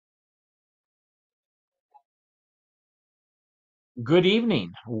Good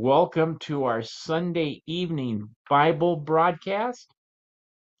evening. Welcome to our Sunday evening Bible broadcast.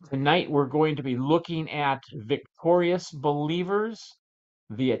 Tonight we're going to be looking at Victorious Believers,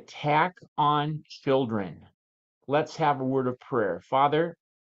 the attack on children. Let's have a word of prayer. Father,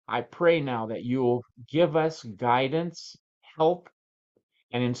 I pray now that you'll give us guidance, help,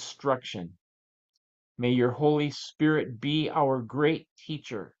 and instruction. May your Holy Spirit be our great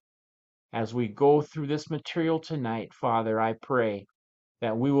teacher. As we go through this material tonight, Father, I pray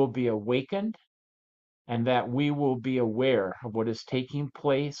that we will be awakened and that we will be aware of what is taking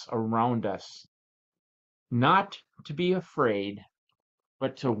place around us, not to be afraid,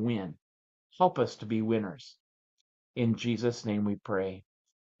 but to win. Help us to be winners. In Jesus' name we pray.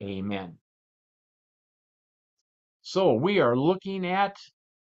 Amen. So we are looking at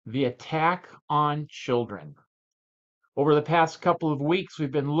the attack on children. Over the past couple of weeks,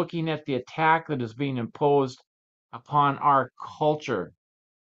 we've been looking at the attack that is being imposed upon our culture.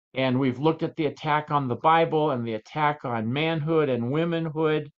 And we've looked at the attack on the Bible and the attack on manhood and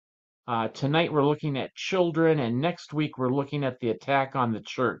womanhood. Tonight we're looking at children, and next week we're looking at the attack on the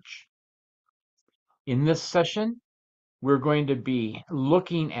church. In this session, we're going to be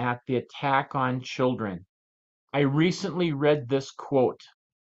looking at the attack on children. I recently read this quote: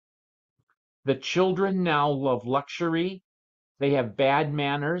 "The children now love luxury, they have bad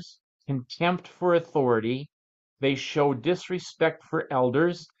manners, contempt for authority, they show disrespect for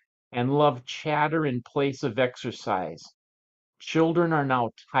elders, and love chatter in place of exercise. Children are now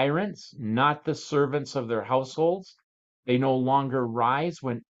tyrants, not the servants of their households. They no longer rise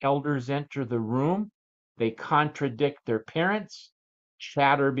when elders enter the room. They contradict their parents,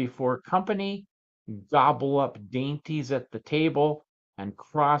 chatter before company, gobble up dainties at the table, and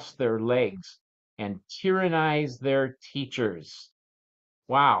cross their legs, and tyrannize their teachers."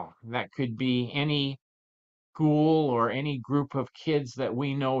 Wow, that could be any school or any group of kids that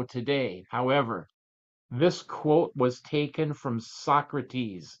we know today. However, this quote was taken from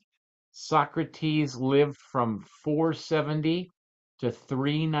Socrates. Socrates lived from 470 to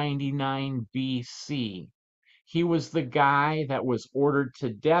 399 BC. He was the guy that was ordered to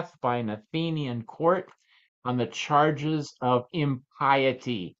death by an Athenian court on the charges of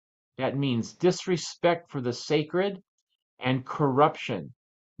impiety. That means disrespect for the sacred and corruption,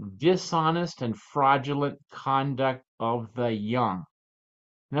 dishonest and fraudulent conduct of the young.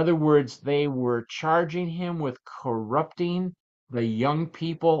 In other words, they were charging him with corrupting the young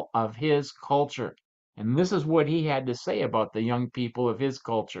people of his culture. And this is what he had to say about the young people of his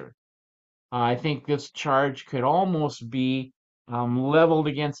culture. I think this charge could almost be leveled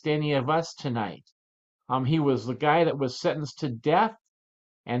against any of us tonight. He was the guy that was sentenced to death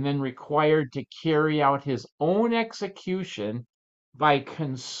and then required to carry out his own execution by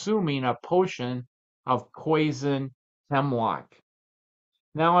consuming a potion of poison hemlock.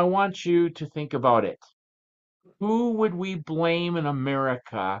 Now, I want you to think about it. Who would we blame in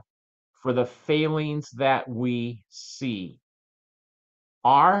America for the failings that we see?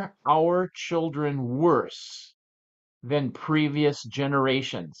 Are our children worse than previous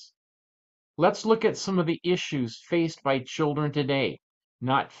generations? Let's look at some of the issues faced by children today,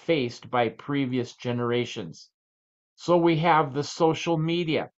 not faced by previous generations. So we have the social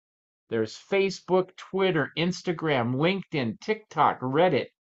media. There's Facebook, Twitter, Instagram, LinkedIn, TikTok, Reddit,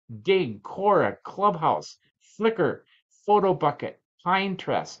 Dig, Quora, Clubhouse, Flickr, Photobucket,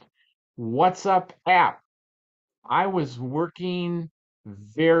 Pinterest, WhatsApp app. I was working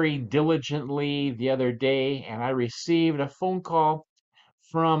very diligently the other day and I received a phone call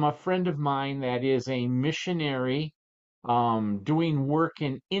from a friend of mine that is a missionary doing work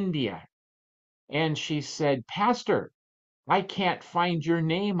in India. And she said, "Pastor, I can't find your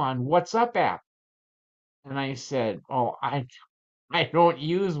name on WhatsApp app." And I said, "Oh, I don't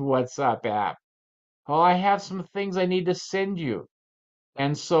use WhatsApp app. Oh, I have some things I need to send you."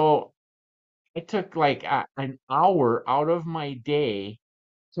 And so I took like an hour out of my day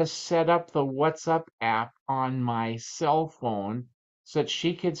to set up the WhatsApp app on my cell phone so that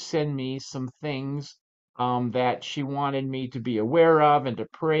she could send me some things that she wanted me to be aware of and to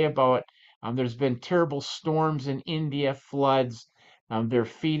pray about. There's been terrible storms in India, floods. They're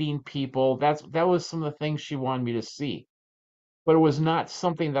feeding people. That was some of the things she wanted me to see. But it was not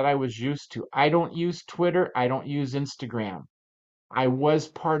something that I was used to. I don't use Twitter. I don't use Instagram. I was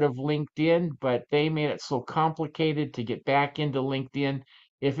part of LinkedIn, but they made it so complicated to get back into LinkedIn.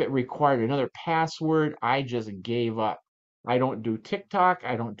 If it required another password, I just gave up. I don't do TikTok.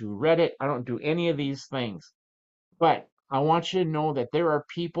 I don't do Reddit. I don't do any of these things. But I want you to know that there are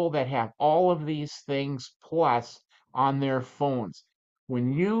people that have all of these things plus on their phones.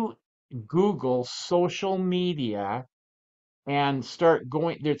 When you Google social media, and start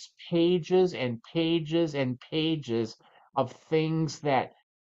going. There's pages and pages and pages of things that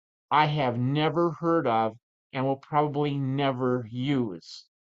I have never heard of and will probably never use.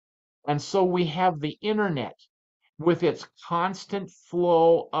 And so we have the internet with its constant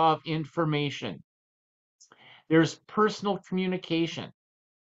flow of information. There's personal communication,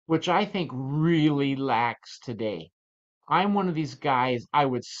 which I think really lacks today. I'm one of these guys, I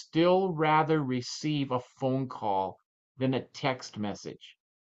would still rather receive a phone call than a text message.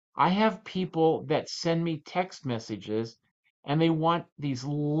 I have people that send me text messages and they want these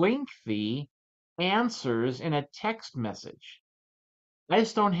lengthy answers in a text message. I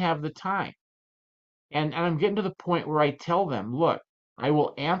just don't have the time. And I'm getting to the point where I tell them, look, I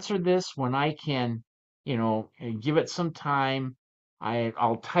will answer this when I can, give it some time.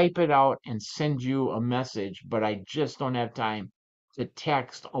 I'll type it out and send you a message, but I just don't have time to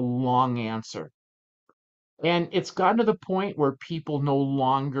text a long answer. And it's gotten to the point where people no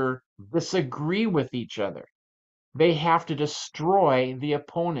longer disagree with each other. They have to destroy the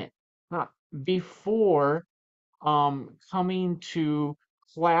opponent. Now, before coming to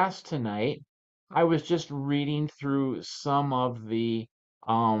class tonight, I was just reading through some of the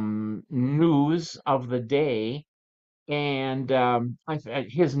news of the day, and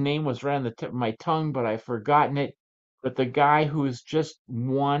his name was right on the tip of my tongue, but I've forgotten it. But the guy who's just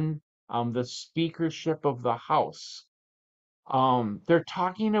won the speakership of the House, they're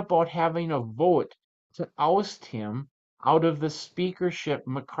talking about having a vote to oust him out of the speakership,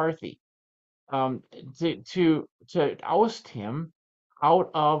 McCarthy, um, to oust him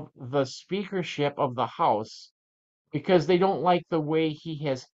out of the speakership of the House because they don't like the way he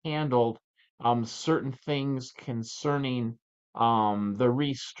has handled certain things concerning the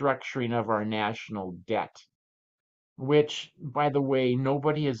restructuring of our national debt, which, by the way,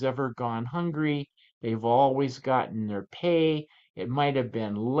 nobody has ever gone hungry. They've always gotten their pay. It might have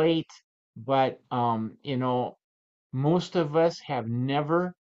been late, but most of us have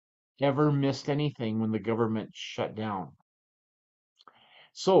never ever missed anything when the government shut down.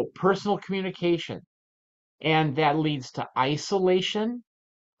 So, personal communication, and that leads to isolation.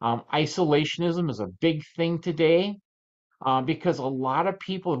 Isolationism is a big thing today because a lot of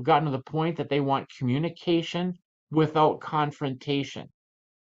people have gotten to the point that they want communication without confrontation.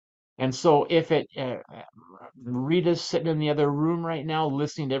 And so, if Rita's sitting in the other room right now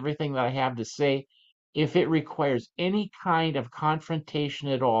listening to everything that I have to say, if it requires any kind of confrontation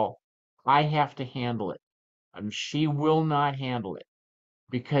at all, I have to handle it. She will not handle it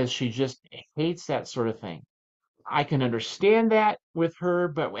because she just hates that sort of thing. I can understand that with her,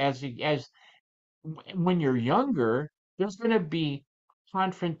 but as when you're younger, there's going to be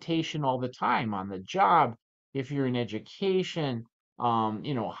confrontation all the time on the job. If you're in education,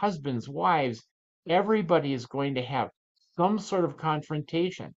 husbands, wives, everybody is going to have some sort of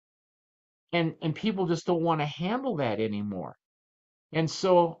confrontation, and people just don't want to handle that anymore. And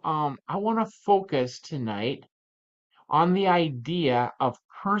so, I want to focus tonight on the idea of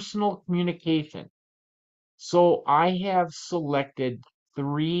personal communication. So I have selected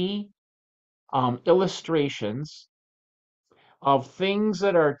three illustrations of things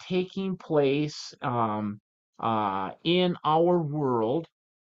that are taking place in our world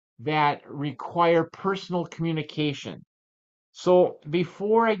that require personal communication. So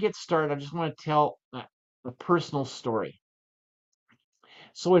before I get started, I just want to tell a personal story.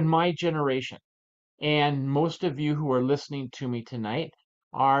 So in my generation, and most of you who are listening to me tonight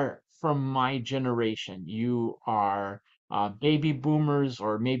are from my generation. You are baby boomers,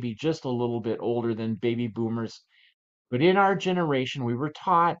 or maybe just a little bit older than baby boomers. But in our generation, we were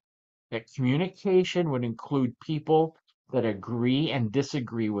taught that communication would include people that agree and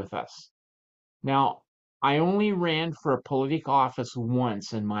disagree with us. Now, I only ran for a political office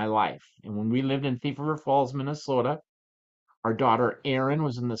once in my life. And when we lived in Thief River Falls, Minnesota, our daughter Erin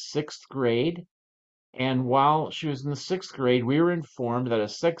was in the 6th grade, and while she was in the 6th grade, we were informed that a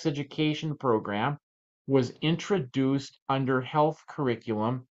sex education program was introduced under health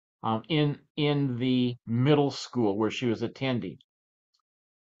curriculum in the middle school where she was attending.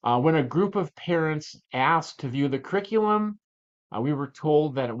 When a group of parents asked to view the curriculum, we were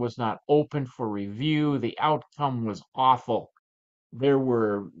told that it was not open for review. The outcome was awful. There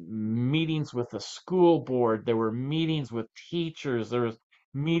were meetings with the school board, there were meetings with teachers, there was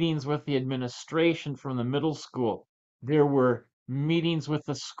meetings with the administration from the middle school, there were meetings with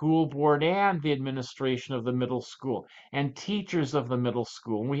the school board and the administration of the middle school and teachers of the middle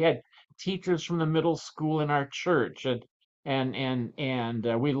school. And we had teachers from the middle school in our church, and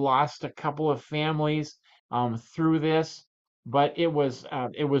we lost a couple of families through this, but it was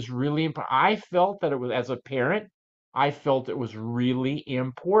really I felt that it was, as a parent, I felt it was really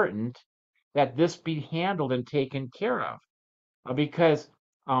important that this be handled and taken care of because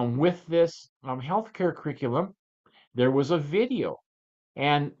with this healthcare curriculum, there was a video,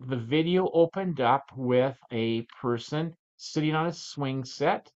 and the video opened up with a person sitting on a swing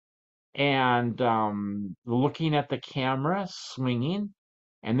set and looking at the camera, swinging,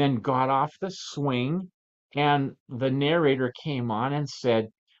 and then got off the swing. And the narrator came on and said,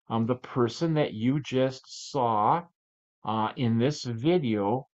 the person that you just saw in this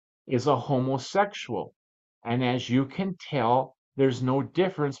video is a homosexual. And as you can tell, there's no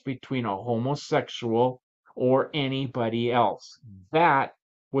difference between a homosexual or anybody else. That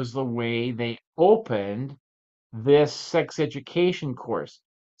was the way they opened this sex education course.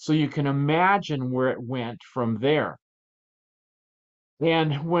 So you can imagine where it went from there.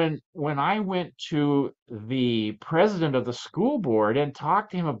 And when I went to the president of the school board and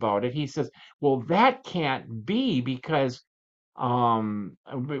talked to him about it, he says, "Well, that can't be because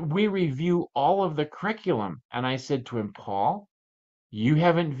we review all of the curriculum." And I said to him, "Paul, you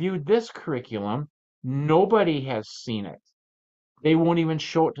haven't viewed this curriculum. Nobody has seen it. They won't even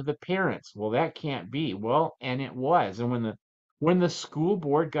show it to the parents." Well, that can't be. Well, and it was. And when the school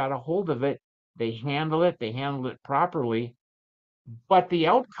board got a hold of it, they handled it properly. But the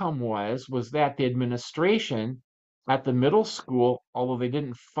outcome was that the administration at the middle school, although they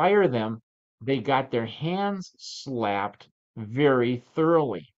didn't fire them, they got their hands slapped very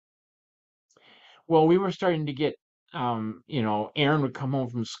thoroughly. Well, we were starting to get, Aaron would come home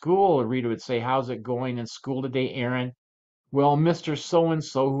from school, and Rita would say, "How's it going in school today, Aaron?" Well, Mr. So and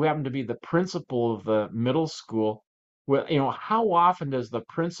so, who happened to be the principal of the middle school, well, how often does the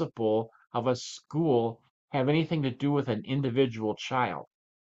principal of a school have anything to do with an individual child?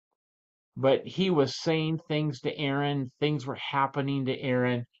 But he was saying things to Aaron, things were happening to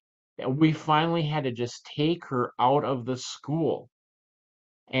Aaron. And we finally had to just take her out of the school.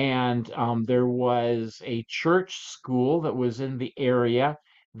 And there was a church school that was in the area.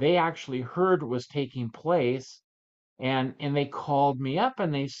 They actually heard what was taking place, and they called me up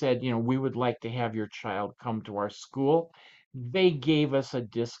and they said, "We would like to have your child come to our school." They gave us a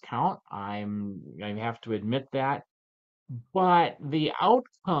discount. I have to admit that. But the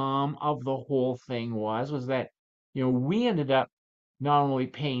outcome of the whole thing was that, we ended up not only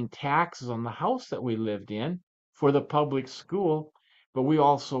paying taxes on the house that we lived in for the public school, but we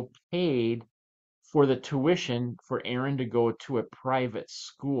also paid for the tuition for Aaron to go to a private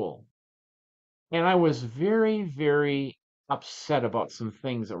school. And I was very, very upset about some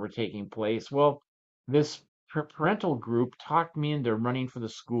things that were taking place. Well, this parental group talked me into running for the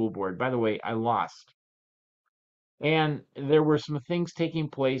school board. By the way, I lost. And there were some things taking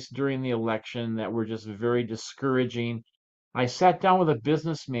place during the election that were just very discouraging. I sat down with a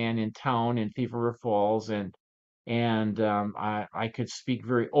businessman in town in Thief River Falls, and I could speak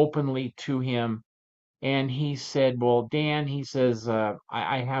very openly to him. And he said, "Well, Dan," he says,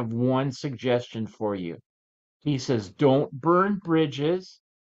 I have one suggestion for you." He says, "Don't burn bridges.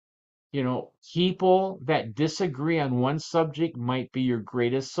 People that disagree on one subject might be your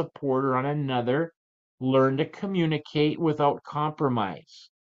greatest supporter on another. Learn to communicate without compromise."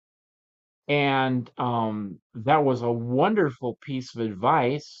 And that was a wonderful piece of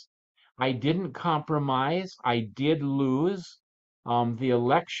advice. I didn't compromise. I did lose the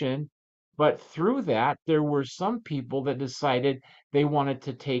election, but through that, there were some people that decided they wanted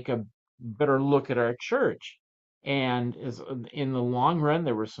to take a better look at our church. And in the long run,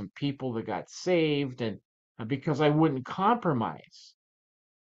 there were some people that got saved, and because I wouldn't compromise.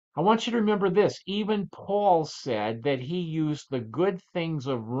 I want you to remember this. Even Paul said that he used the good things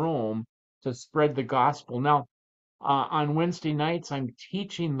of Rome to spread the gospel. Now, on Wednesday nights, I'm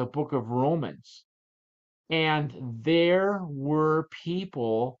teaching the book of Romans, and there were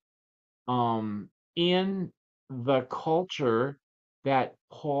people in the culture that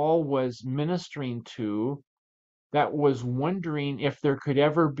Paul was ministering to that was wondering if there could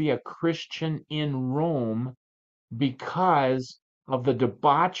ever be a Christian in Rome because of the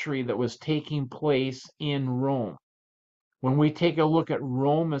debauchery that was taking place in Rome. When we take a look at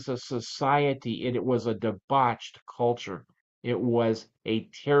Rome as a society, it was a debauched culture. It was a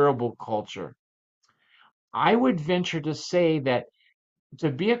terrible culture. I would venture to say that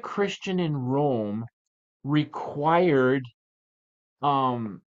to be a Christian in Rome required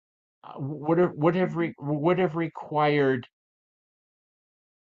um would have required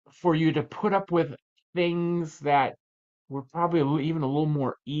for you to put up with things that were probably even a little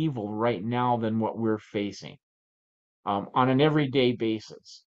more evil right now than what we're facing on an everyday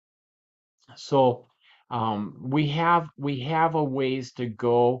basis. So we have a ways to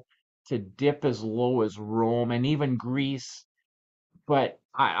go to dip as low as Rome and even Greece, but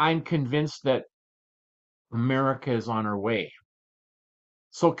I'm convinced that America is on her way.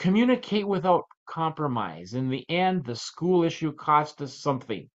 So communicate without compromise. In the end, the school issue cost us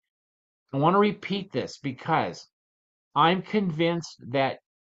something. I want to repeat this because I'm convinced that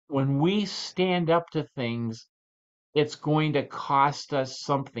when we stand up to things, it's going to cost us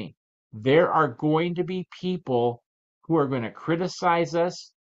something. There are going to be people who are going to criticize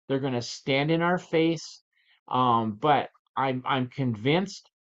us. They're going to stand in our face. But I'm convinced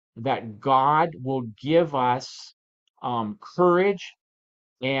that God will give us courage,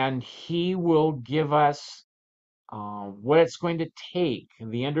 and He will give us what it's going to take,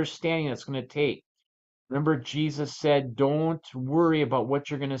 the understanding it's going to take. Remember, Jesus said, don't worry about what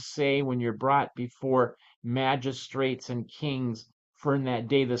you're going to say when you're brought before magistrates and kings, for in that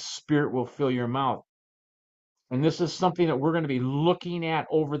day the Spirit will fill your mouth. And this is something that we're going to be looking at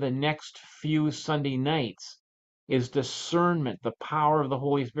over the next few Sunday nights, is discernment, the power of the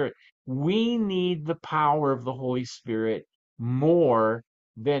Holy Spirit. We need the power of the Holy Spirit more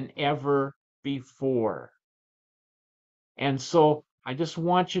than ever before. And so I just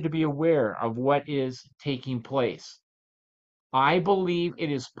want you to be aware of what is taking place. I believe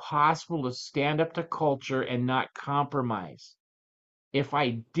it is possible to stand up to culture and not compromise. If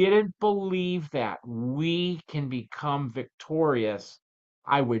I didn't believe that we can become victorious,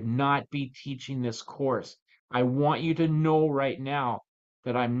 I would not be teaching this course. I want you to know right now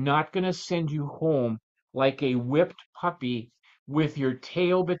that I'm not going to send you home like a whipped puppy with your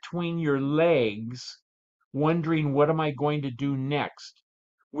tail between your legs, wondering, what am I going to do next?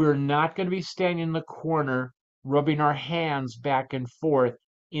 We're not going to be standing in the corner, rubbing our hands back and forth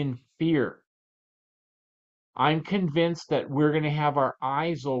in fear. I'm convinced that we're going to have our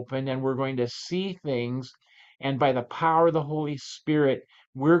eyes open and we're going to see things. And by the power of the Holy Spirit,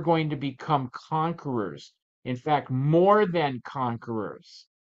 we're going to become conquerors. In fact, more than conquerors.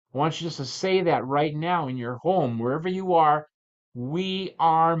 I want you just to say that right now in your home, wherever you are. We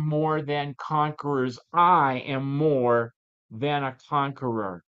are more than conquerors. I am more than a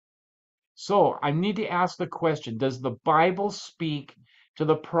conqueror. So I need to ask the question, does the Bible speak to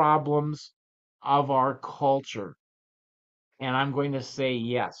the problems of our culture? And I'm going to say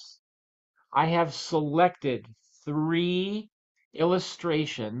yes. I have selected 3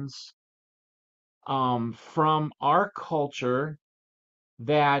 illustrations from our culture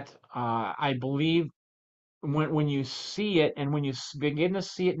that I believe when you see it and when you begin to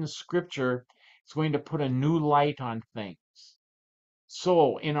see it in Scripture, it's going to put a new light on things.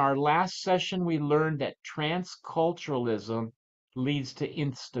 So, in our last session, we learned that transculturalism leads to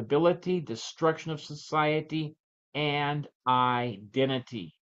instability, destruction of society, and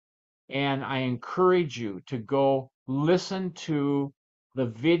identity. And I encourage you to go listen to the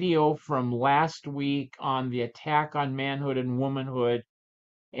video from last week on the attack on manhood and womanhood.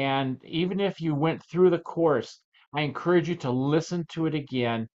 And even if you went through the course, I encourage you to listen to it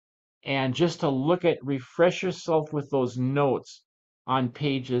again and just to refresh yourself with those notes on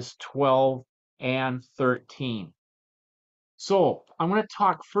pages 12 and 13. So I'm going to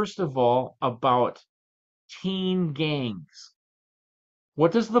talk first of all about teen gangs.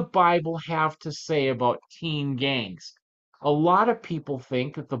 What does the Bible have to say about teen gangs? A lot of people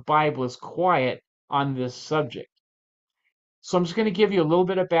think that the Bible is quiet on this subject. So I'm just going to give you a little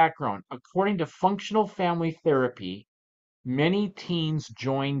bit of background. According to functional family therapy, many teens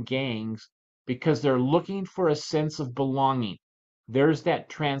join gangs because they're looking for a sense of belonging. There's that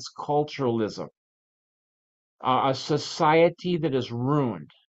transculturalism, a society that is ruined,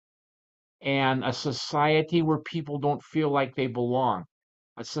 and a society where people don't feel like they belong,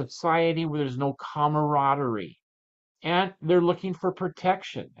 a society where there's no camaraderie. And they're looking for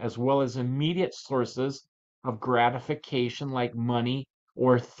protection as well as immediate sources of gratification like money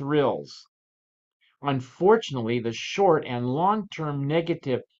or thrills. Unfortunately, the short and long-term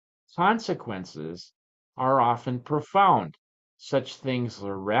negative consequences are often profound. Such things as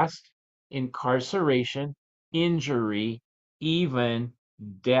arrest, incarceration, injury, even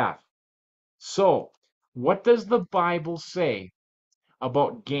death. So, what does the Bible say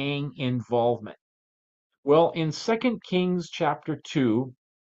about gang involvement? Well, in 2 Kings chapter 2,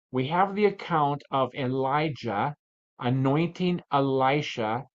 we have the account of Elijah anointing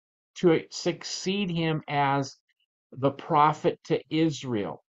Elisha to succeed him as the prophet to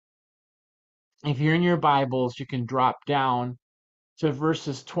Israel. If you're in your Bibles, you can drop down to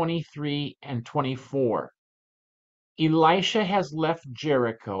verses 23 and 24. Elisha has left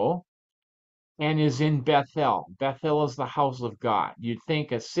Jericho and is in Bethel. Bethel is the house of God. You'd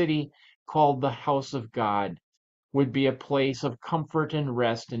think a city called the house of God would be a place of comfort and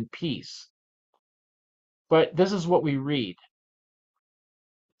rest and peace. But this is what we read.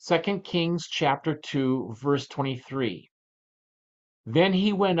 2 Kings chapter 2, verse 23. Then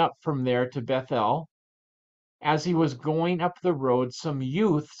he went up from there to Bethel. As he was going up the road, some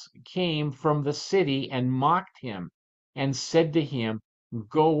youths came from the city and mocked him and said to him,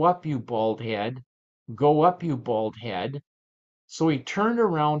 "Go up, you bald head. Go up, you bald head." So he turned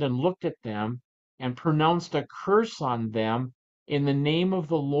around and looked at them and pronounced a curse on them in the name of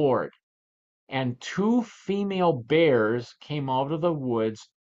the Lord. And two female bears came out of the woods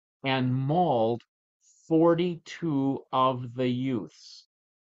and mauled 42 of the youths.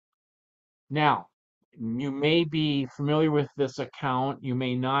 Now, you may be familiar with this account, you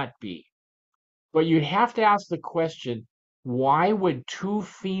may not be, but you'd have to ask the question, why would two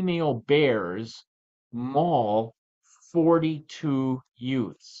female bears maul 42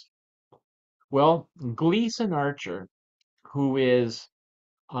 youths? Well, Gleason Archer, who is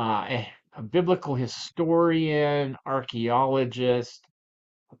a biblical historian, archaeologist,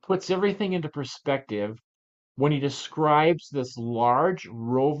 puts everything into perspective when he describes this large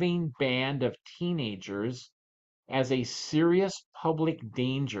roving band of teenagers as a serious public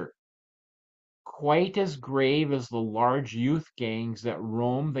danger, quite as grave as the large youth gangs that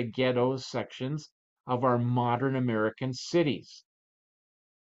roam the ghetto sections of our modern American cities.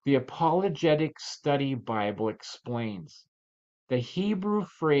 The Apologetic Study Bible explains the Hebrew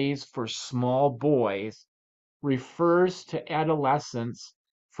phrase for small boys refers to adolescents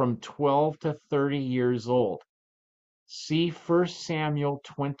from 12 to 30 years old. See 1 Samuel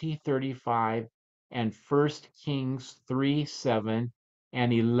 20:35 and 1 Kings 3:7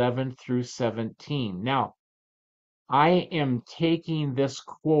 and 11 through 17. Now, I am taking this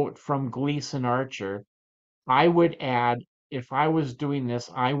quote from Gleason Archer. I would add, if I was doing this,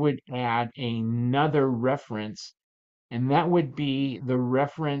 I would add another reference, and that would be the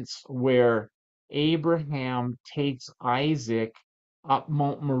reference where Abraham takes Isaac up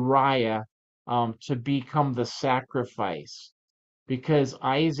Mount Moriah to become the sacrifice, because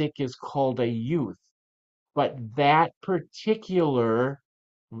Isaac is called a youth. But that particular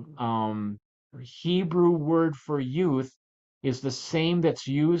um, Hebrew word for youth is the same that's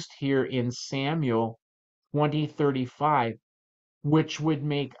used here in Samuel 20:35, which would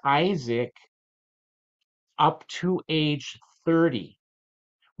make Isaac up to age 30,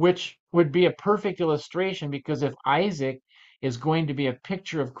 which would be a perfect illustration, because if Isaac is going to be a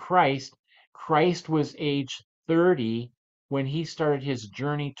picture of Christ, Christ was age 30 when he started his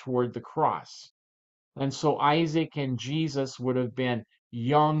journey toward the cross. And so Isaac and Jesus would have been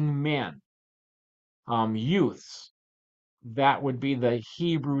young men, youths. That would be the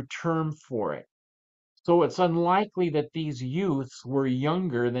Hebrew term for it. So it's unlikely that these youths were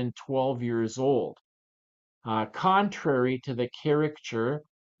younger than 12 years old. Contrary to the caricature,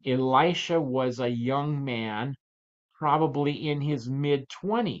 Elisha was a young man, probably in his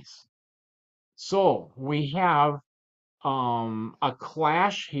mid-20s. So we have a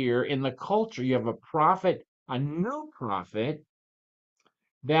clash here in the culture. You have a prophet, a new prophet,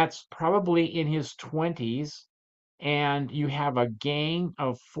 that's probably in his 20s, and you have a gang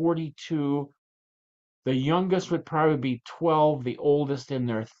of 42. The youngest would probably be 12, the oldest in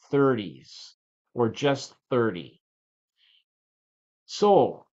their 30s or just 30.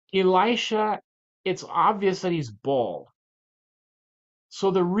 So, Elisha, it's obvious that he's bald. So,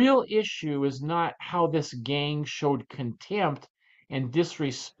 the real issue is not how this gang showed contempt and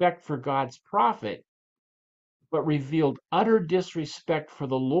disrespect for God's prophet, but revealed utter disrespect for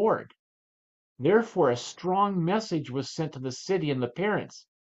the Lord. Therefore, a strong message was sent to the city and the parents.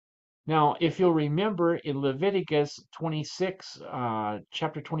 Now, if you'll remember in Leviticus 26,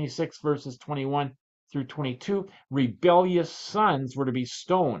 chapter 26, verses 21 through 22, rebellious sons were to be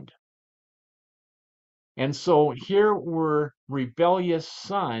stoned. And so here were rebellious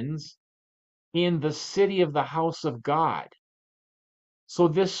sons in the city of the house of God. So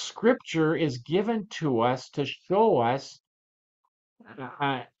this scripture is given to us to show us,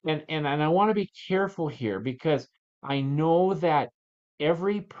 and I want to be careful here, because I know that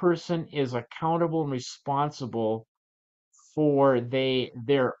every person is accountable and responsible for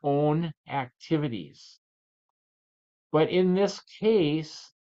their own activities. But in this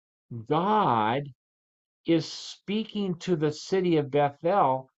case, God is speaking to the city of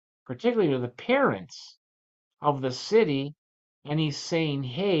Bethel, particularly to the parents of the city, and he's saying,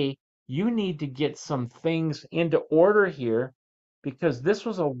 hey, you need to get some things into order here, because this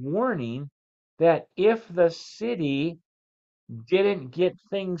was a warning that if the city didn't get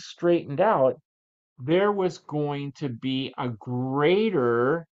things straightened out, there was going to be a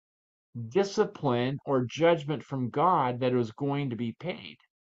greater discipline or judgment from God that was going to be paid.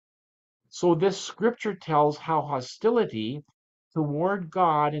 So this scripture tells how hostility toward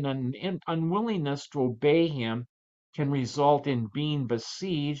God and an unwillingness to obey him can result in being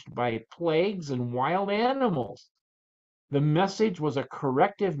besieged by plagues and wild animals. The message was a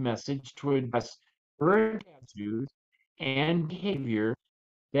corrective message to address current attitudes and behavior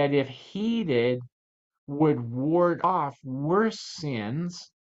that, if heeded, would ward off worse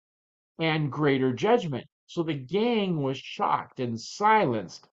sins and greater judgment. So the gang was shocked and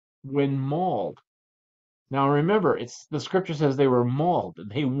silenced when mauled. Now remember, it's the scripture says they were mauled,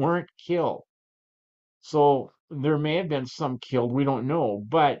 they weren't killed. So there may have been some killed, we don't know,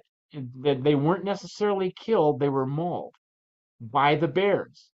 but that they weren't necessarily killed, they were mauled by the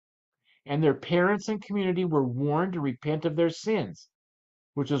bears. And their parents and community were warned to repent of their sins,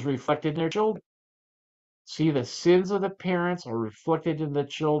 which is reflected in their children. See, the sins of the parents are reflected in the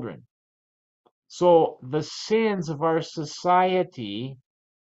children. So the sins of our society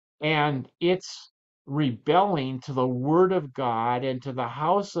and its rebelling to the word of God and to the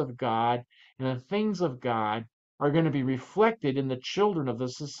house of God and the things of God are going to be reflected in the children of the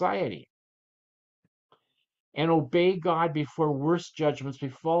society. And obey God before worse judgments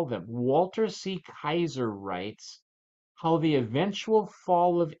befall them. Walter C. Kaiser writes how the eventual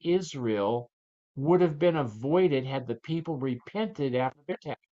fall of Israel would have been avoided had the people repented after their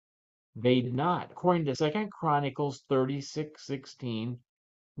attack. They did not. According to 2 Chronicles 36:16,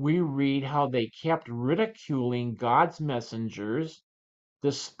 we read how they kept ridiculing God's messengers,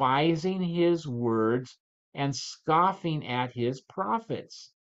 despising his words, and scoffing at his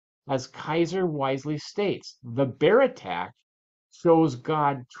prophets. As Kaiser wisely states, the bear attack shows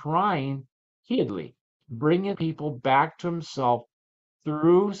God trying hiddenly, bringing people back to himself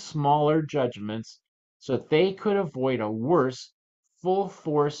through smaller judgments so that they could avoid a worse full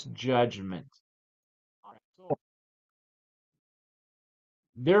force judgment. So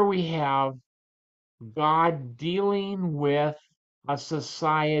there we have God dealing with a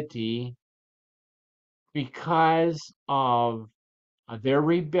society because of their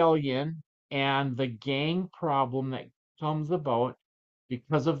rebellion and the gang problem that comes about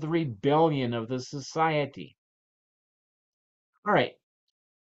because of the rebellion of the society. All right,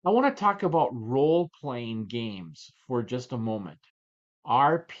 I want to talk about role-playing games for just a moment,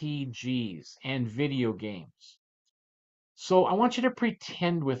 RPGs and video games. So I want you to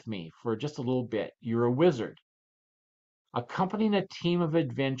pretend with me for just a little bit. You're a wizard, accompanying a team of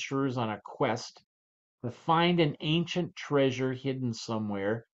adventurers on a quest to find an ancient treasure hidden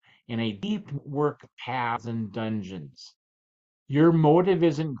somewhere in a deep work paths and dungeons. Your motive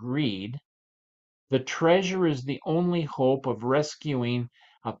isn't greed. The treasure is the only hope of rescuing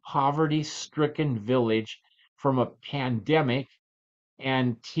a poverty-stricken village from a pandemic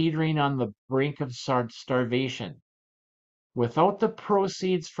and teetering on the brink of starvation. Without the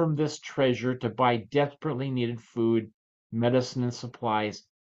proceeds from this treasure to buy desperately needed food, medicine, and supplies,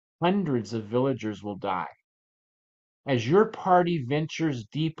 hundreds of villagers will die. As your party ventures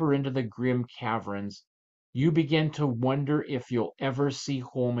deeper into the grim caverns, you begin to wonder if you'll ever see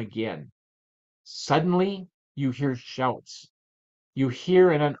home again. Suddenly, you hear shouts. You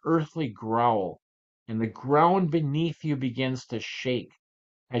hear an unearthly growl, and the ground beneath you begins to shake.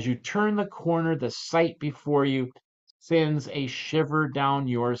 As you turn the corner, the sight before you sends a shiver down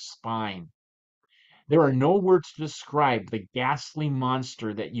your spine. There are no words to describe the ghastly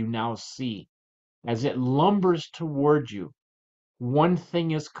monster that you now see. As it lumbers toward you, one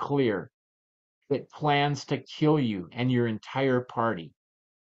thing is clear: it plans to kill you and your entire party.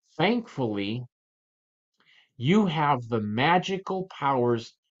 Thankfully, you have the magical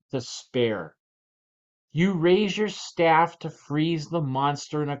powers to spare. You raise your staff to freeze the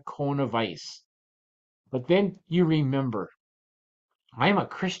monster in a cone of ice. But then you remember, I'm a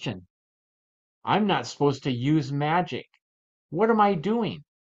Christian. I'm not supposed to use magic. What am I doing?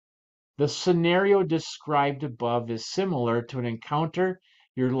 The scenario described above is similar to an encounter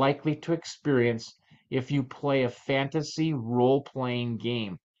you're likely to experience if you play a fantasy role-playing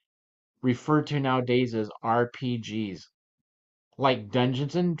game, referred to nowadays as RPGs, like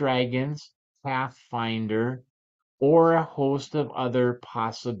Dungeons and Dragons, Pathfinder, or a host of other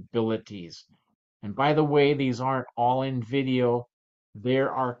possibilities. And by the way, these aren't all in video.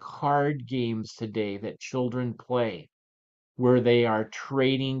 There are card games today that children play where they are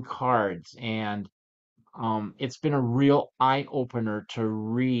trading cards, and it's been a real eye opener to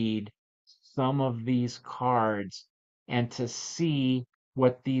read some of these cards and to see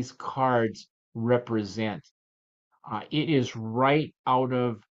what these cards represent. It is right out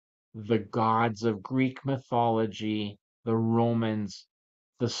of the gods of Greek mythology, the Romans,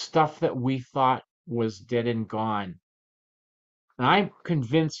 the stuff that we thought was dead and gone. And I'm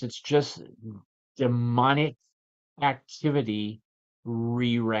convinced it's just demonic activity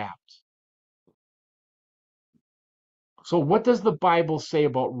rewrapped. So, what does the Bible say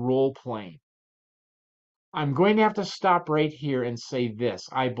about role playing? I'm going to have to stop right here and say this.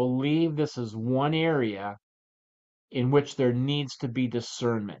 I believe this is one area in which there needs to be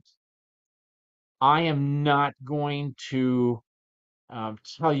discernment. I am not going to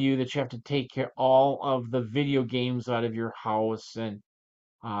tell you that you have to take care all of the video games out of your house, and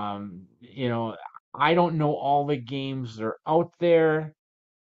you know, I don't know all the games that are out there,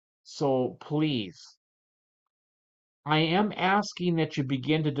 so please, I am asking that you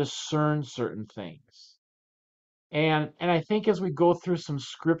begin to discern certain things. And I think as we go through some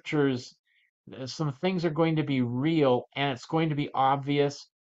scriptures, some things are going to be real, and it's going to be obvious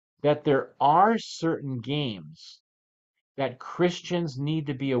that there are certain games that Christians need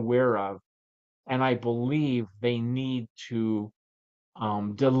to be aware of, and I believe they need to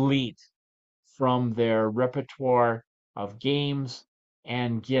delete from their repertoire of games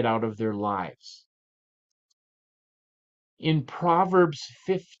and get out of their lives. In Proverbs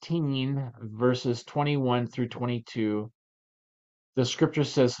 15, verses 21 through 22, the scripture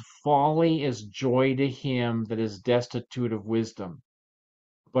says, "Folly is joy to him that is destitute of wisdom,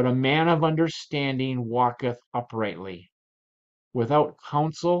 but a man of understanding walketh uprightly. Without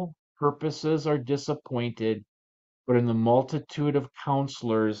counsel, purposes are disappointed, but in the multitude of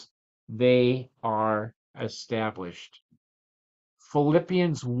counselors they are established."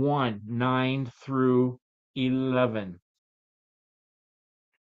 Philippians 1, 9 through 11.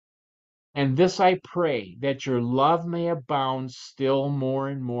 "And this I pray, that your love may abound still more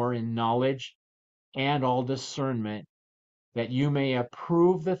and more in knowledge and all discernment, that you may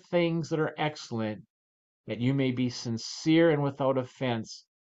approve the things that are excellent, that you may be sincere and without offense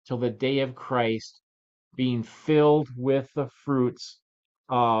till the day of Christ, being filled with the fruits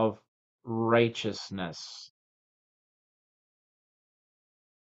of righteousness,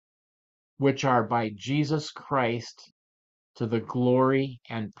 which are by Jesus Christ, to the glory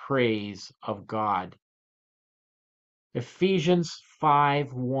and praise of God." Ephesians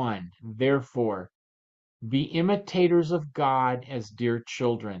 5:1. "Therefore, be imitators of God as dear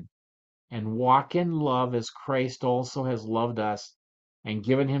children, and walk in love as Christ also has loved us and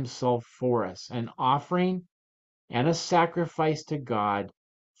given himself for us, an offering and a sacrifice to God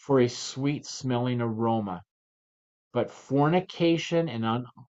for a sweet smelling aroma. But fornication and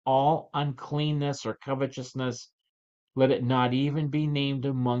all uncleanness or covetousness, let it not even be named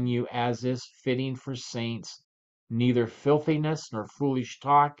among you as is fitting for saints, neither filthiness, nor foolish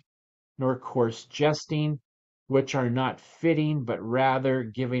talk, nor coarse jesting, which are not fitting, but rather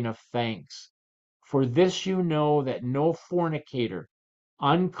giving of thanks. For this you know, that no fornicator,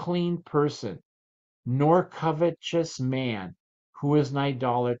 unclean person, nor covetous man, who is an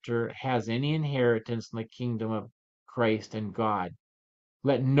idolater, has any inheritance in the kingdom of Christ and God.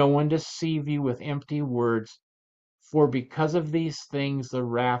 Let no one deceive you with empty words, for because of these things the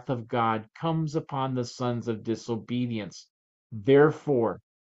wrath of God comes upon the sons of disobedience. Therefore,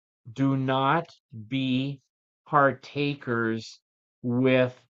 do not be partakers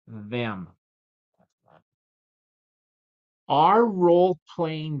with them." Are role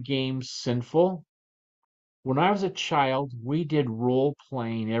playing games sinful? When I was a child, we did role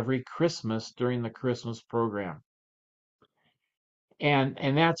playing every Christmas during the Christmas program.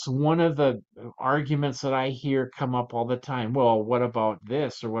 And that's one of the arguments that I hear come up all the time. Well, what about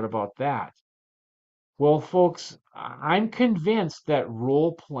this or what about that? Well, folks, I'm convinced that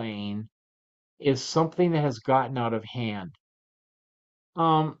role playing is something that has gotten out of hand.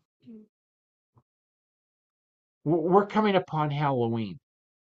 Um, we're coming upon Halloween,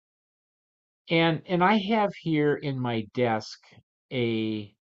 and I have here in my desk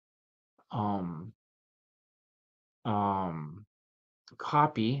a um um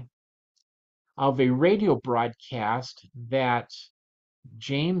copy of a radio broadcast that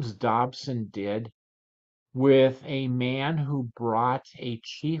James Dobson did with a man who brought a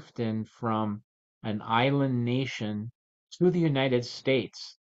chieftain from an island nation to the United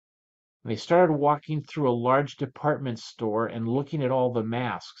States. They started walking through a large department store and looking at all the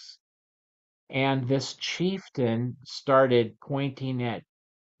masks. And this chieftain started pointing at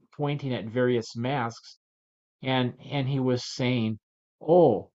various masks, and he was saying,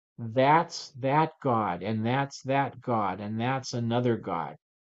 "Oh, that's that god, and that's that god, and that's another god."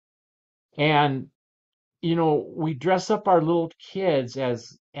 And we dress up our little kids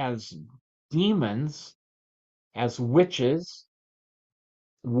as demons, as witches,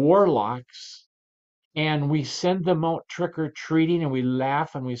 warlocks, and we send them out trick or treating and we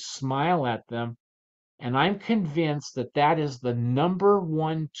laugh and we smile at them. And I'm convinced that that is the number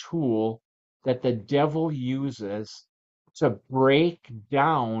one tool that the devil uses to break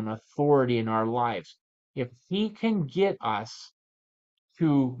down authority in our lives. If he can get us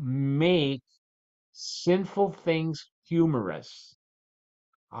to make sinful things humorous,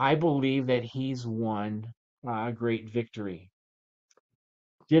 I believe that he's won a great victory.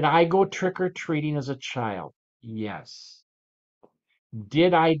 Did I go trick or treating as a child? Yes.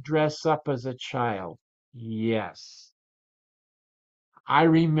 Did I dress up as a child? Yes. I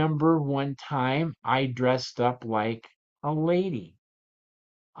remember one time I dressed up like a lady.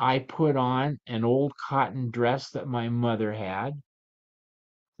 I put on an old cotton dress that my mother had.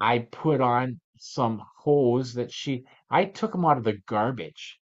 I put on some hose I took them out of the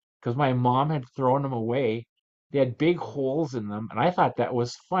garbage because my mom had thrown them away. They had big holes in them, and I thought that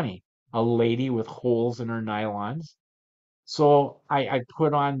was funny. A lady with holes in her nylons. So I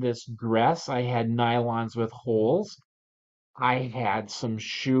put on this dress. I had nylons with holes. I had some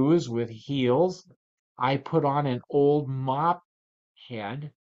shoes with heels. I put on an old mop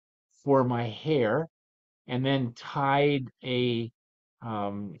head for my hair and then tied a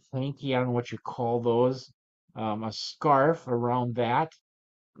hanky, I don't know what you call those, a scarf around that.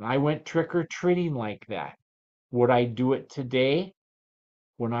 And I went trick or treating like that. Would I do it today?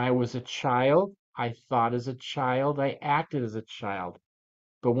 When I was a child, I thought as a child, I acted as a child.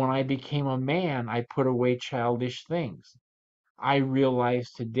 But when I became a man, I put away childish things. I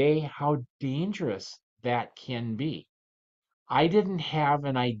realize today how dangerous that can be. I didn't have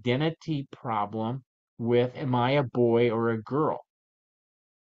an identity problem with am I a boy or a girl?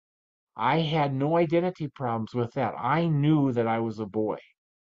 I had no identity problems with that. I knew that I was a boy.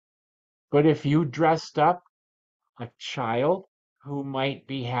 But if you dressed up a child who might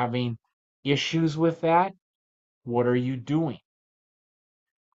be having issues with that, what are you doing?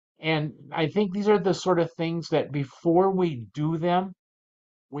 And I think these are the sort of things that before we do them,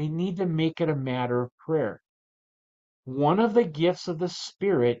 we need to make it a matter of prayer. One of the gifts of the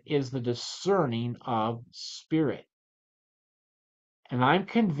Spirit is the discerning of spirit. And I'm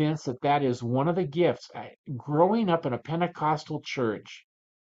convinced that that is one of the gifts. Growing up in a Pentecostal church,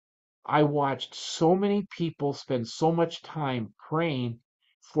 I watched so many people spend so much time praying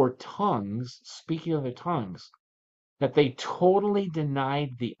for tongues, speaking of the tongues, that they totally denied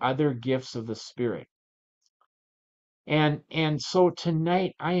the other gifts of the Spirit. And so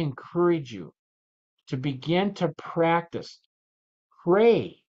tonight I encourage you to begin to practice.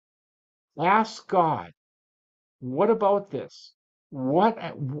 Pray. Ask God, what about this? What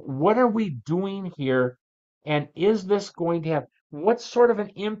are we doing here? And is this going to have what sort of an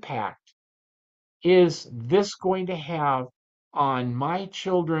impact is this going to have on my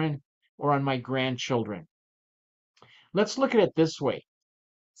children or on my grandchildren? Let's look at it this way.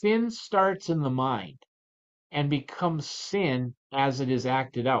 Sin starts in the mind and becomes sin as it is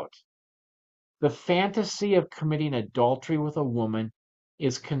acted out. The fantasy of committing adultery with a woman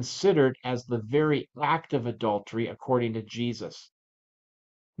is considered as the very act of adultery according to Jesus.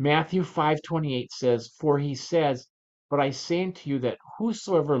 Matthew 5:28 says, "For he says, but I say unto you that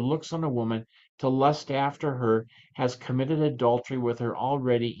whosoever looks on a woman to lust after her has committed adultery with her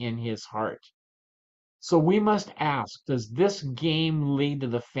already in his heart." So we must ask, does this game lead to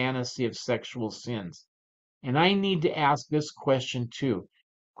the fantasy of sexual sins? And I need to ask this question too.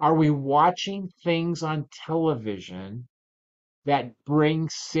 Are we watching things on television that bring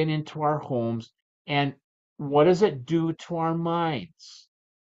sin into our homes? And what does it do to our minds?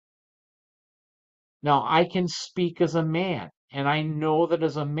 Now, I can speak as a man, and I know that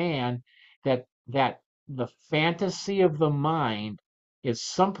as a man, that the fantasy of the mind is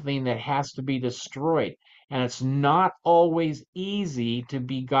something that has to be destroyed, and it's not always easy to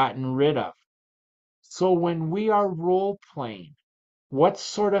be gotten rid of. So when we are role playing, what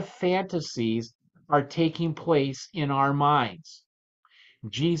sort of fantasies are taking place in our minds?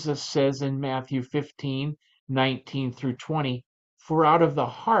 Jesus says in Matthew 15:19 through 20, "For out of the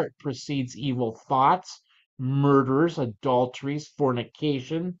heart proceeds evil thoughts, murders, adulteries,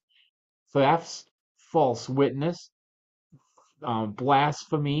 fornication, thefts, false witness,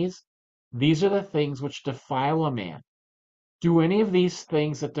 blasphemies. These are the things which defile a man. Do any of these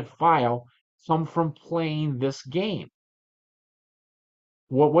things that defile come from playing this game?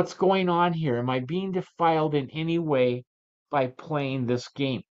 What's going on here? Am I being defiled in any way by playing this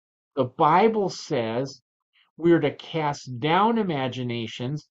game?" The Bible says we are to cast down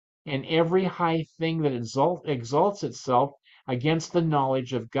imaginations and every high thing that exalts itself against the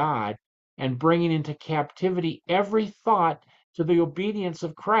knowledge of God, and bringing into captivity every thought to the obedience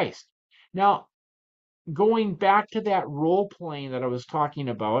of Christ. Now, going back to that role playing that I was talking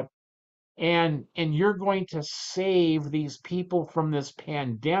about, and you're going to save these people from this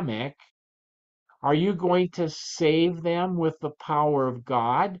pandemic, are you going to save them with the power of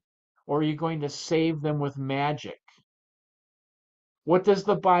God, or are you going to save them with magic? What does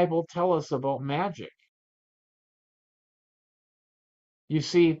the Bible tell us about magic? You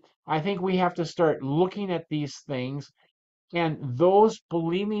see, I think we have to start looking at these things, and those,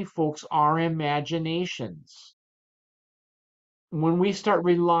 believe me, folks, are imaginations. When we start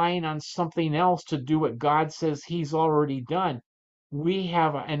relying on something else to do what God says He's already done, we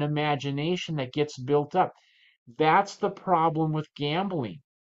have an imagination that gets built up. That's the problem with gambling.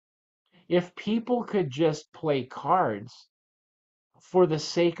 If people could just play cards for the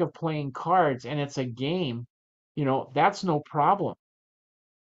sake of playing cards and it's a game, that's no problem.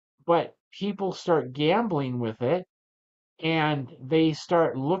 But people start gambling with it, and they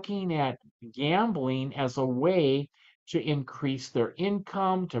start looking at gambling as a way to increase their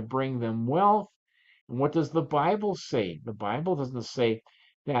income, to bring them wealth. And what does the Bible say? The Bible doesn't say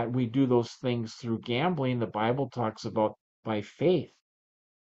that we do those things through gambling. The Bible talks about by faith.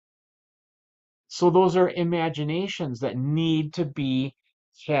 So those are imaginations that need to be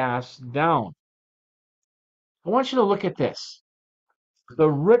cast down. I want you to look at this. The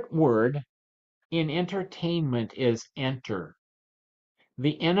root word in entertainment is enter.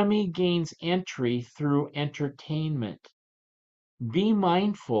 The enemy gains entry through entertainment. Be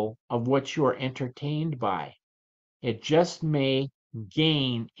mindful of what you are entertained by. It just may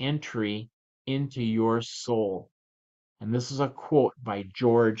gain entry into your soul. And this is a quote by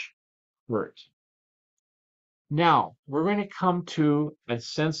George Burt. Now, we're going to come to a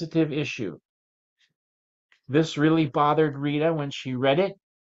sensitive issue. This really bothered Rita when she read it,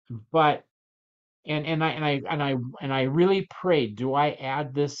 but and I really prayed, do I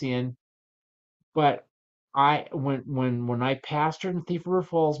add this in? But when I pastored in Thief River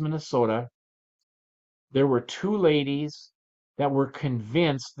Falls, Minnesota, there were two ladies that were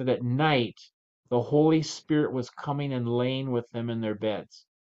convinced that at night the Holy Spirit was coming and laying with them in their beds.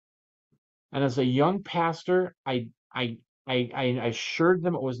 And as a young pastor, I assured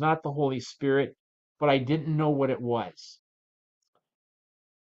them it was not the Holy Spirit, but I didn't know what it was.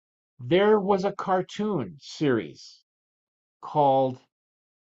 There was a cartoon series called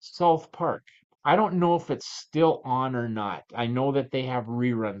South Park. I don't know if it's still on or not. I know that they have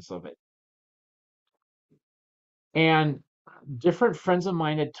reruns of it. And different friends of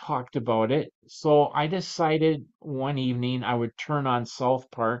mine had talked about it. So I decided one evening I would turn on South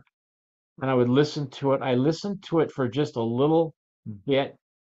Park and I would listen to it. I listened to it for just a little bit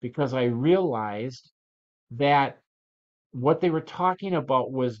because I realized that what they were talking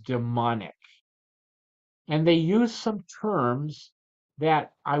about was demonic. And they used some terms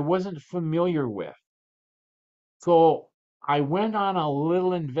that I wasn't familiar with. So I went on a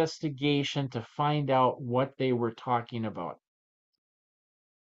little investigation to find out what they were talking about.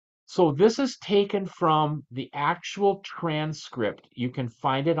 So this is taken from the actual transcript. You can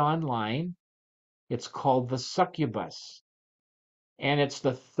find it online. It's called The Succubus. And it's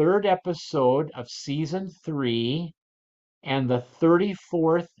the third episode of season 3 and the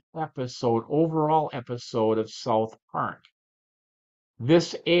 34th episode, overall episode of South Park.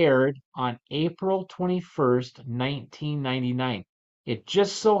 This aired on April 21st, 1999. It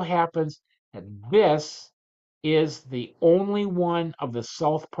just so happens that this is the only one of the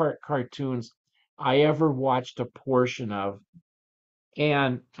South Park cartoons I ever watched a portion of.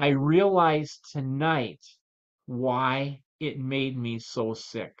 And I realized tonight why it made me so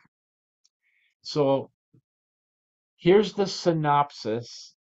sick. So here's the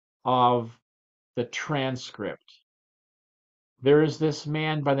synopsis of the transcript. There is this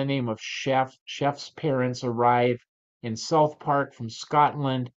man by the name of Chef. Chef's parents arrive in South Park from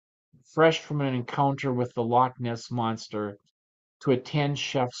Scotland, fresh from an encounter with the Loch Ness Monster, to attend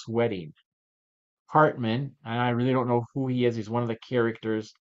Chef's wedding. Hartman, and I really don't know who he is, he's one of the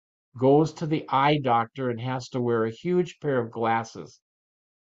characters, goes to the eye doctor and has to wear a huge pair of glasses.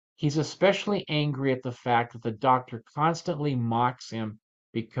 He's especially angry at the fact that the doctor constantly mocks him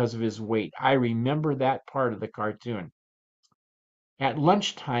because of his weight. I remember that part of the cartoon. At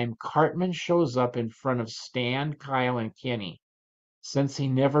lunchtime, Cartman shows up in front of Stan, Kyle, and Kenny, since he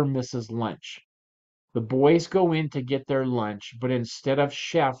never misses lunch. The boys go in to get their lunch, but instead of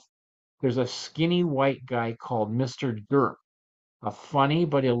Chef, there's a skinny white guy called Mr. Derp, a funny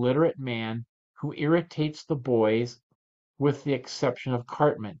but illiterate man who irritates the boys, with the exception of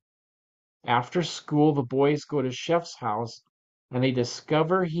Cartman. After school, the boys go to Chef's house and they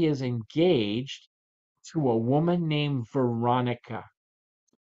discover he is engaged to a woman named Veronica.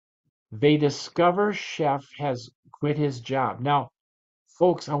 They discover Chef has quit his job. Now,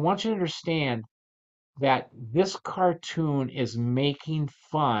 folks, I want you to understand that this cartoon is making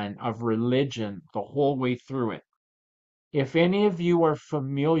fun of religion the whole way through it. If any of you are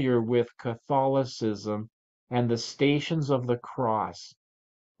familiar with Catholicism and the Stations of the Cross,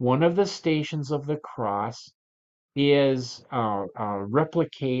 one of the Stations of the Cross is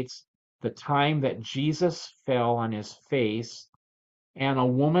replicates the time that Jesus fell on his face, and a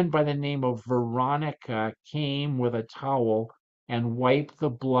woman by the name of Veronica came with a towel and wiped the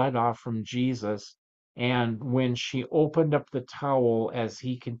blood off from Jesus. And when she opened up the towel as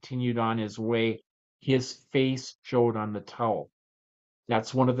he continued on his way, his face showed on the towel.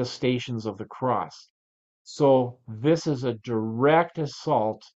 That's one of the Stations of the Cross. So this is a direct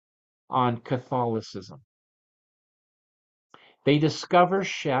assault on Catholicism. They discover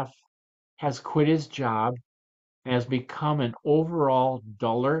Chef has quit his job and has become an overall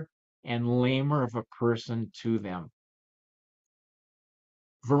duller and lamer of a person to them.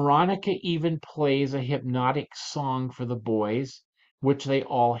 Veronica even plays a hypnotic song for the boys, which they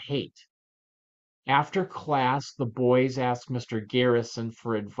all hate. After class, the boys ask Mr. Garrison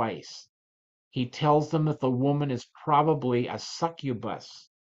for advice. He tells them that the woman is probably a succubus,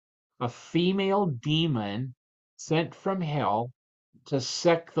 a female demon sent from hell to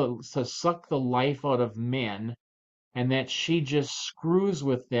suck the life out of men, and that she just screws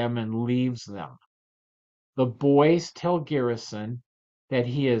with them and leaves them. The boys tell Garrison that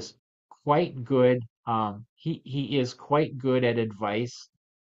he is quite good. He is quite good at advice,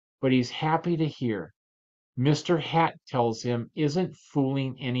 but he's happy to hear. Mr. Hat tells him isn't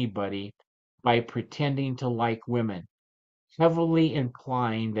fooling anybody by pretending to like women, heavily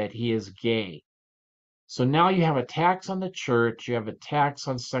implying that he is gay. So now you have attacks on the church, you have attacks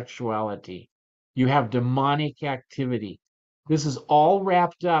on sexuality, you have demonic activity. This is all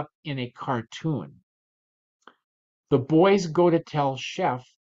wrapped up in a cartoon. The boys go to tell Chef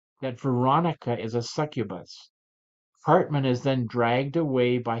that Veronica is a succubus. Cartman is then dragged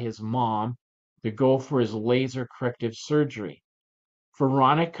away by his mom to go for his laser corrective surgery.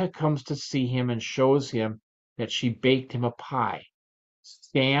 Veronica comes to see him and shows him that she baked him a pie.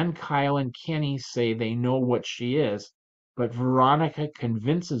 Stan, Kyle, and Kenny say they know what she is, but Veronica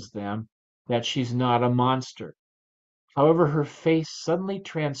convinces them that she's not a monster. However, her face suddenly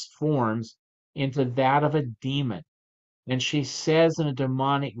transforms into that of a demon, and she says in a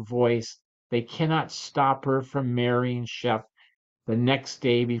demonic voice they cannot stop her from marrying Chef the next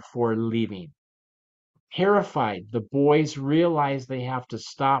day before leaving. Terrified, the boys realize they have to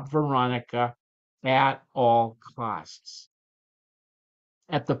stop Veronica at all costs.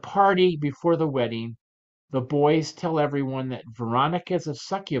 At the party before the wedding, the boys tell everyone that Veronica is a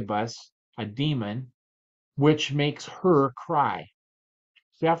succubus, a demon, which makes her cry.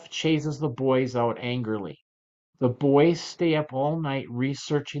 Chef chases the boys out angrily. The boys stay up all night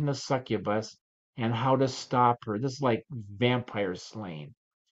researching the succubus and how to stop her. This is like vampire slaying.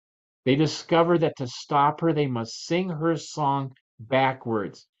 They discover that to stop her, they must sing her song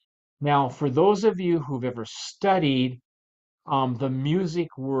backwards. Now, for those of you who've ever studied the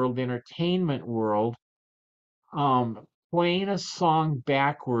music world, the entertainment world, playing a song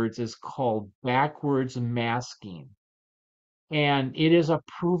backwards is called backwards masking. And it is a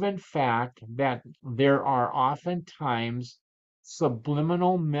proven fact that there are oftentimes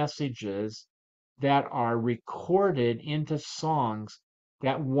subliminal messages that are recorded into songs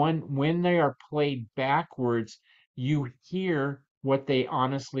that when they are played backwards, you hear what they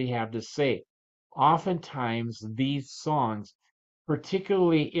honestly have to say. Oftentimes, these songs,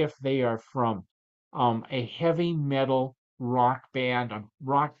 particularly if they are from a heavy metal a rock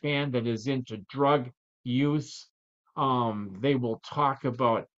band that is into drug use. They will talk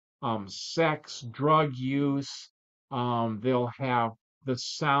about sex, drug use. They'll have the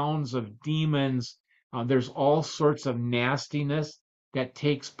sounds of demons. There's all sorts of nastiness that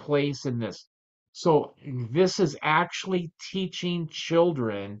takes place in this. So this is actually teaching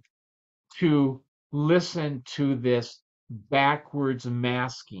children to listen to this backwards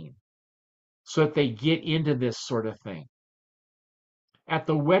masking so that they get into this sort of thing. At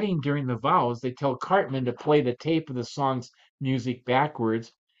the wedding during the vows, they tell Cartman to play the tape of the song's music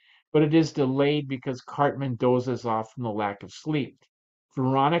backwards, but it is delayed because Cartman dozes off from the lack of sleep.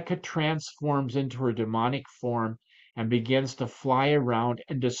 Veronica transforms into her demonic form and begins to fly around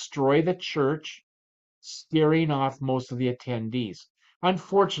and destroy the church, scaring off most of the attendees.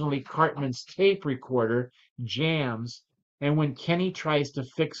 Unfortunately, Cartman's tape recorder jams, and when Kenny tries to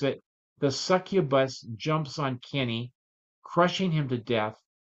fix it, the succubus jumps on Kenny, crushing him to death.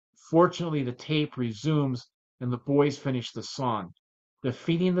 Fortunately, the tape resumes and the boys finish the song.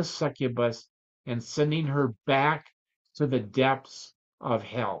 defeating the succubus and sending her back to the depths of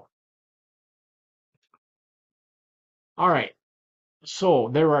hell. All right, so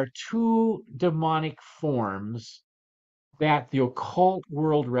there are two demonic forms that the occult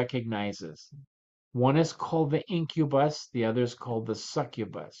world recognizes. One is called the incubus, the other is called the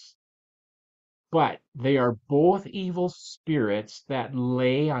succubus. But they are both evil spirits that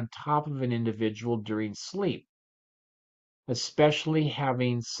lay on top of an individual during sleep, especially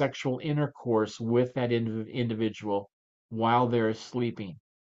having sexual intercourse with that individual while they're sleeping.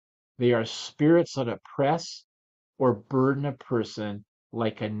 They are spirits that oppress or burden a person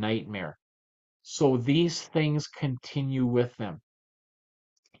like a nightmare. So these things continue with them.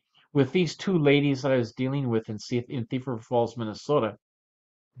 With these two ladies that I was dealing with in Thief River Falls, Minnesota,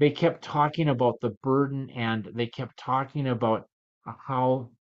 they kept talking about the burden, and they kept talking about how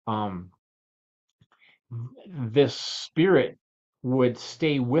this spirit would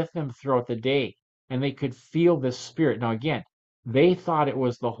stay with them throughout the day, and they could feel this spirit. Now, again, they thought it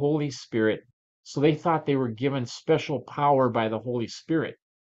was the Holy Spirit, so they thought they were given special power by the Holy Spirit.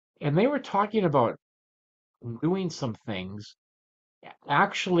 And they were talking about doing some things.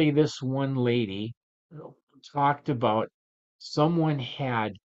 Actually, this one lady talked about someone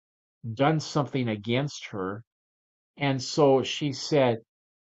had done something against her. And so she said,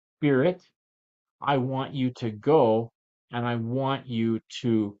 Spirit, I want you to go and I want you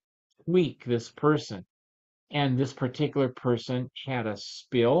to tweak this person. And this particular person had a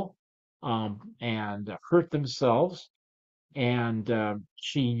spill and hurt themselves. And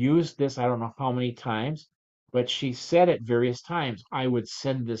she used this, I don't know how many times, but she said at various times, I would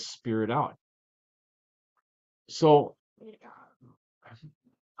send this spirit out. So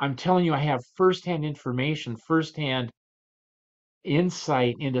I'm telling you, I have firsthand information, firsthand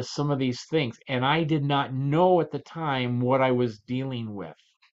insight into some of these things, and I did not know at the time what I was dealing with.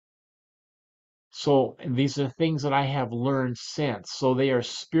 So these are things that I have learned since. So they are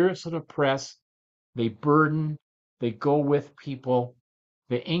spirits that oppress, they burden, they go with people.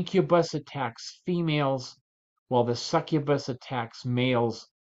 The incubus attacks females, while the succubus attacks males.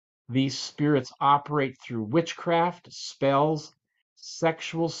 These spirits operate through witchcraft, spells,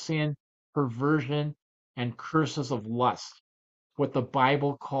 sexual sin, perversion, and curses of lust, what the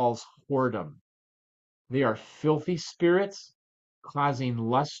Bible calls whoredom. They are filthy spirits, causing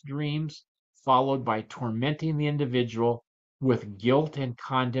lust dreams, followed by tormenting the individual with guilt and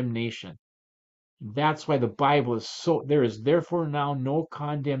condemnation. That's why the Bible is so, there is therefore now no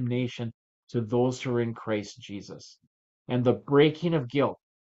condemnation to those who are in Christ Jesus. And the breaking of guilt.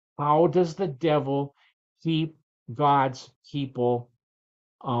 How does the devil keep God's people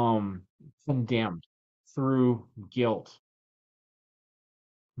condemned? Through guilt.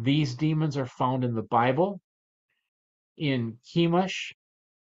 These demons are found in the Bible, in Chemosh,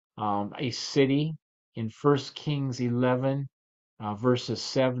 a city in 1 Kings 11, verses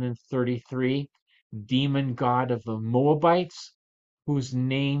 7 and 33, demon god of the Moabites, whose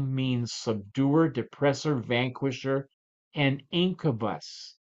name means subduer, depressor, vanquisher, and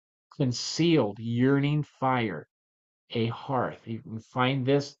incubus, concealed, yearning fire, a hearth. You can find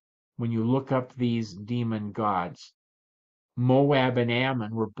this when you look up these demon gods. Moab and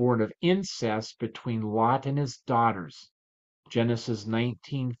Ammon were born of incest between Lot and his daughters. Genesis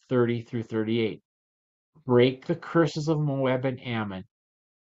 19:30 through 38. Break the curses of Moab and Ammon,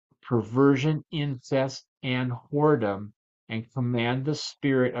 perversion, incest, and whoredom, and command the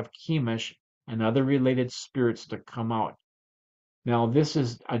spirit of Chemosh and other related spirits to come out. Now, this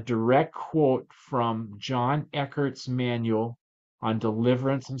is a direct quote from John Eckart's manual on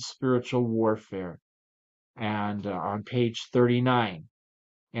deliverance and spiritual warfare, and on page 39.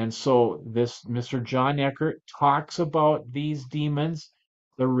 And so this Mr. John Eckert talks about these demons,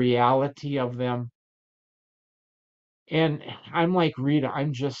 the reality of them. And I'm like, Rita,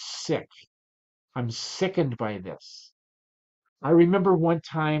 I'm just sick. I'm sickened by this. I remember one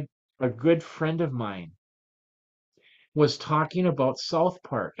time a good friend of mine was talking about South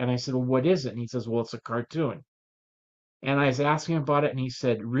Park. And I said, well, what is it? And he says, well, it's a cartoon. And I was asking him about it. And he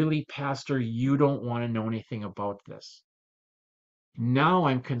said, really, Pastor, you don't want to know anything about this. Now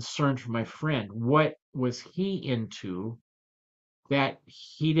I'm concerned for my friend. What was he into that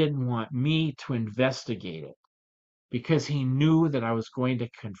he didn't want me to investigate it? Because he knew that I was going to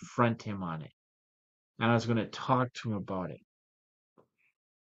confront him on it. And I was going to talk to him about it.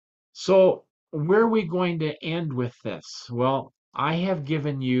 So, where are we going to end with this? Well, I have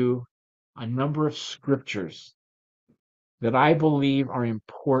given you a number of scriptures that I believe are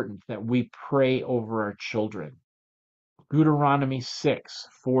important that we pray over our children. Deuteronomy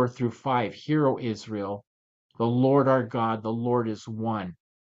 6:4 through 5. Hear, O Israel, The Lord our God, the Lord is one.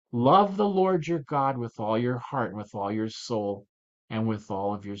 Love the Lord your God with all your heart and with all your soul and with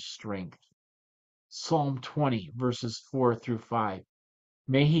all of your strength. Psalm 20, verses 4 through 5.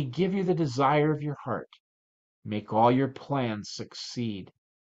 May he give you the desire of your heart. Make all your plans succeed.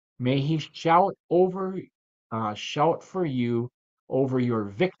 May he shout for you over your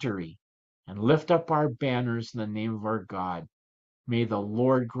victory and lift up our banners in the name of our God. May the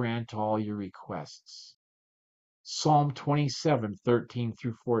Lord grant all your requests. Psalm 27, 13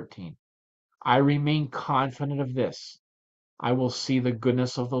 through 14. I remain confident of this. I will see the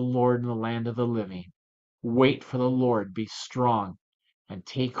goodness of the Lord in the land of the living. Wait for the Lord, be strong, and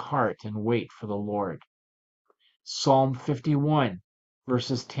take heart and wait for the Lord. Psalm 51,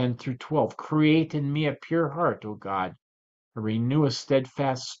 verses 10 through 12. Create in me a pure heart, O God, and renew a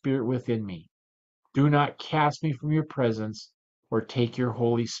steadfast spirit within me. Do not cast me from your presence or take your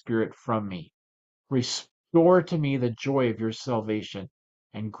Holy Spirit from me. Restore to me the joy of your salvation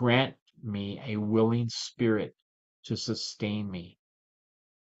and grant me a willing spirit to sustain me.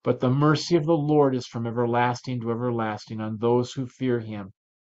 But the mercy of the Lord is from everlasting to everlasting on those who fear him,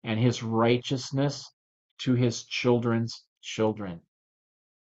 and his righteousness to his children's children.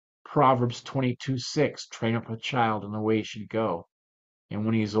 Proverbs 22:6. Train up a child in the way he should go, and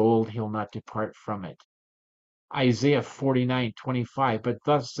when he's old, he'll not depart from it. Isaiah 49:25. But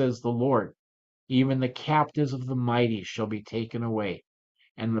thus says the Lord, even the captives of the mighty shall be taken away,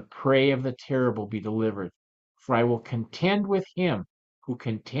 and the prey of the terrible be delivered. For I will contend with him who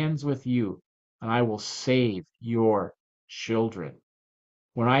contends with you, and I will save your children.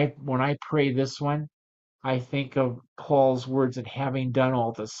 When I pray this one, I think of Paul's words that having done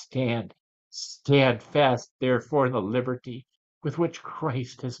all to stand fast, therefore, in the liberty with which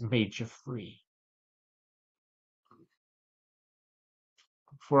Christ has made you free.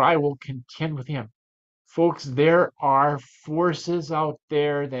 For I will contend with him. Folks, there are forces out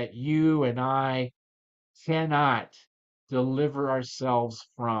there that you and I cannot deliver ourselves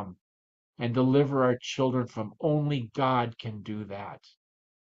from and deliver our children from. Only God can do that.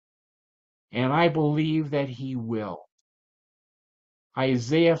 And I believe that he will.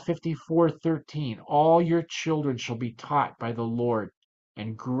 Isaiah 54:13. All your children shall be taught by the Lord,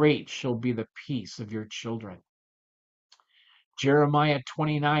 and great shall be the peace of your children. Jeremiah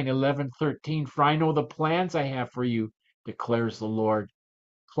 29:11-13. For I know the plans I have for you, declares the Lord.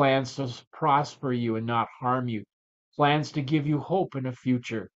 Plans to prosper you and not harm you. Plans to give you hope in a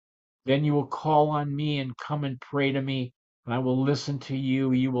future. Then you will call on me and come and pray to me, and I will listen to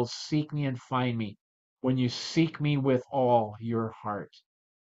you. You will seek me and find me when you seek me with all your heart.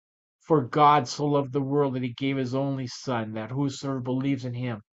 For God so loved the world that he gave his only Son, that whosoever believes in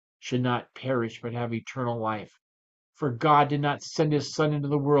him should not perish but have eternal life. For God did not send his Son into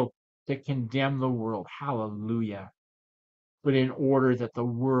the world to condemn the world. Hallelujah. But in order that the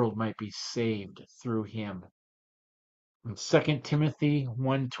world might be saved through him. In 2 Timothy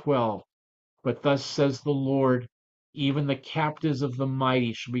 1:12. But thus says the Lord, even the captives of the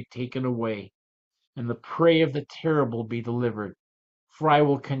mighty shall be taken away, and the prey of the terrible be delivered. For I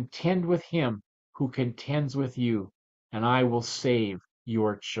will contend with him who contends with you, and I will save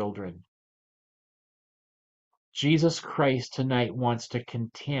your children. Jesus Christ tonight wants to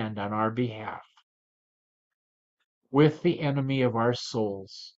contend on our behalf with the enemy of our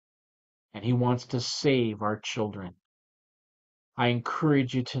souls, and he wants to save our children. I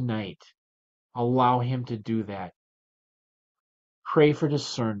encourage you tonight, allow him to do that. Pray for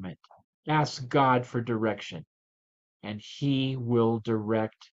discernment. Ask God for direction, and he will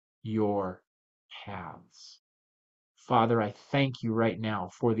direct your paths. Father, I thank you right now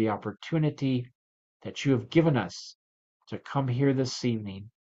for the opportunity that you have given us to come here this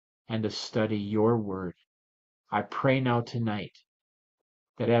evening and to study your word. I pray now tonight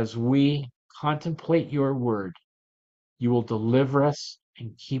that as we contemplate your word, you will deliver us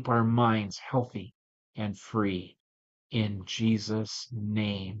and keep our minds healthy and free. In Jesus'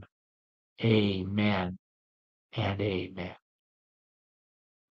 name, amen and amen.